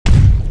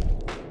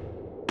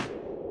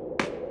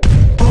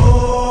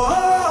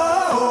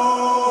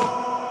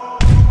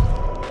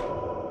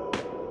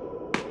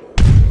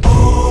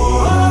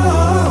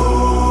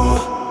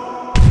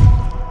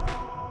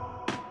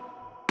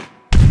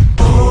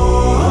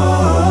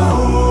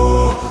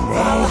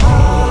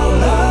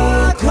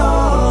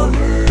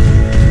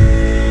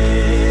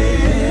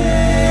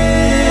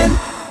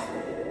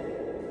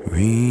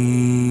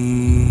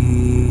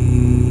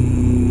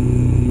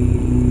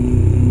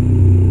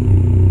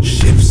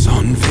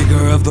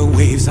Tiger of the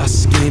waves are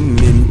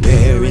skimming,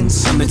 bearing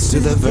summits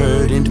to the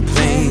verdant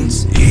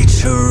plains.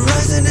 Each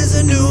horizon is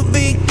a new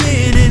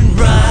beginning,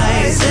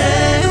 rise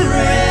and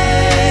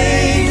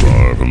reign.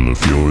 Far from the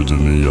fjords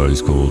and the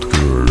ice-cold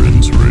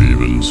currents,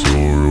 ravens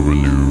soar over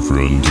new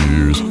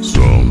frontiers.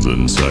 Songs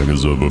and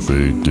sagas of a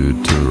fate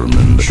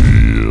determined,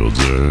 shields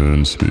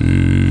and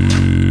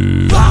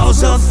spears.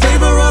 Vows of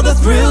favor or the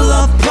thrill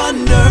of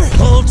plunder,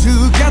 pulled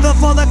together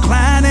for the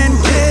clan and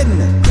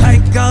kin.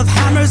 Clank of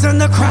hammers and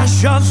the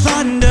crash of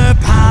thunder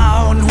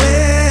pound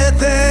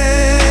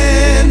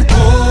within.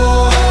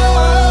 Oh,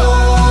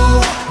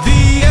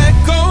 the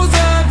echoes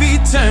of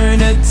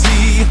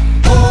eternity.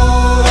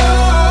 Oh,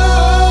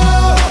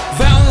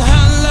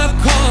 Valhalla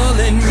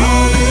calling me.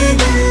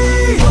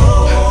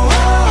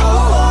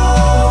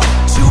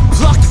 To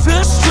pluck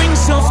the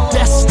strings of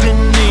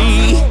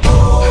destiny.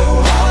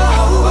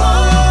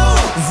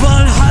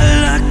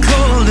 Valhalla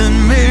calling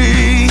me.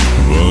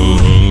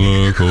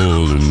 Valhalla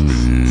calling me.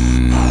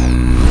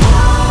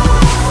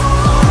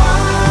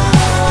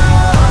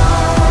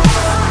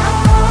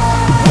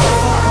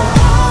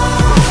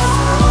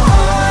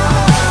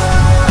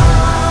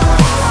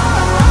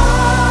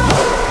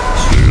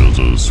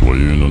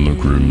 Swaying on the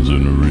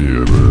crimson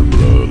river,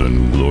 blood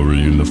and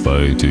glory in the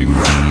fighting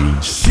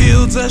field.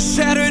 Shields are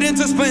shattered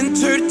into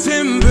splintered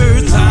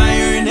timbers,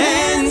 iron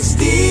and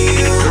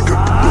steel.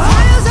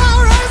 Fires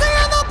are rising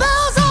and the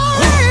bells are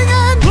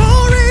ringing.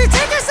 Glory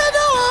take us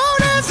into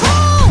Odin's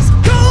halls.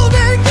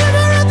 Golden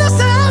glitter and the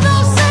sound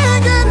of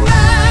singing.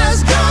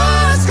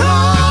 Asgard's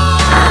call.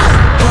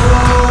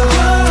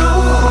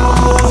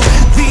 Oh,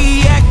 the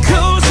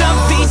echoes of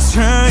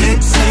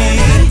eternity.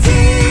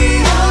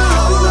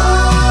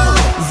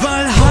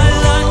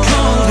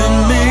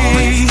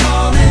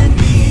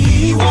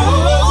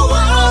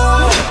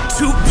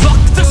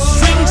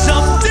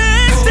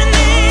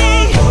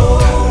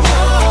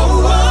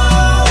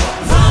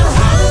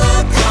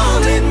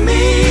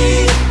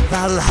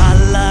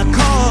 Valhalla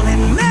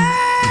calling me.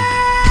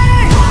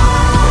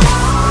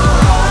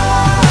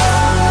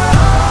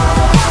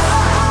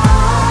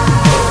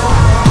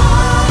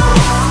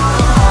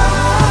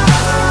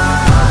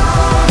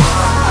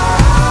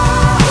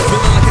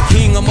 Feeling like a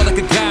king, I'm more like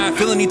a god.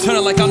 Feeling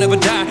eternal like I'll never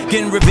die.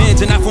 Getting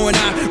revenge, an eye for an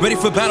eye. Ready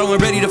for battle and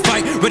ready to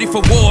fight. Ready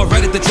for war,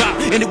 right at the top.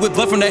 Ended with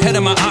blood from the head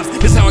of my ops.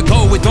 This how I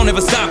go, it don't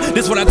ever stop.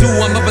 This what I do,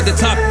 I'm up at the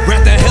top.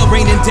 Wrath the hell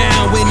raining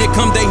down. When it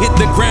come, they hit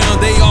the ground.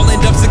 They all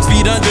end up 6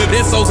 feet under.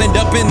 Their souls end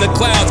up in the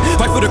clouds.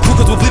 Fight for the crew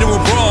cause we'll bleed and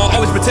we'll brawl.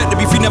 Always protect to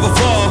be free, never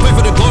fall. Pray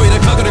for the glory to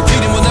conquer the